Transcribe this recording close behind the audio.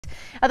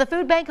The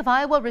Food Bank of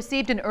Iowa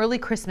received an early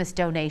Christmas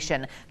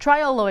donation.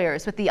 Trial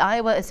lawyers with the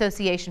Iowa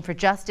Association for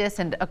Justice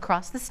and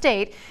across the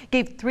state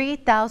gave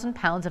 3,000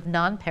 pounds of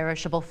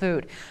non-perishable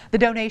food. The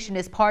donation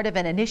is part of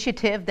an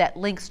initiative that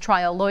links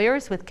trial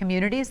lawyers with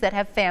communities that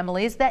have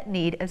families that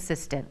need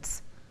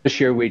assistance. This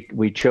year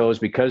we chose,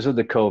 because of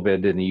the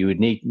COVID and the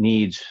unique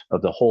needs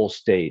of the whole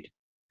state,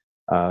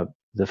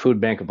 the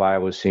Food Bank of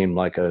Iowa seemed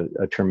like a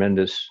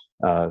tremendous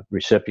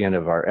recipient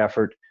of our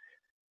effort.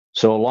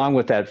 So along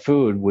with that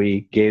food,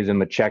 we gave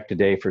them a check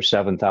today for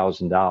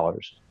 $7,000.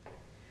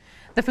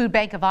 The Food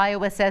Bank of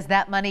Iowa says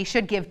that money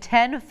should give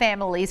 10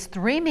 families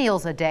 3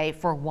 meals a day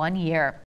for 1 year.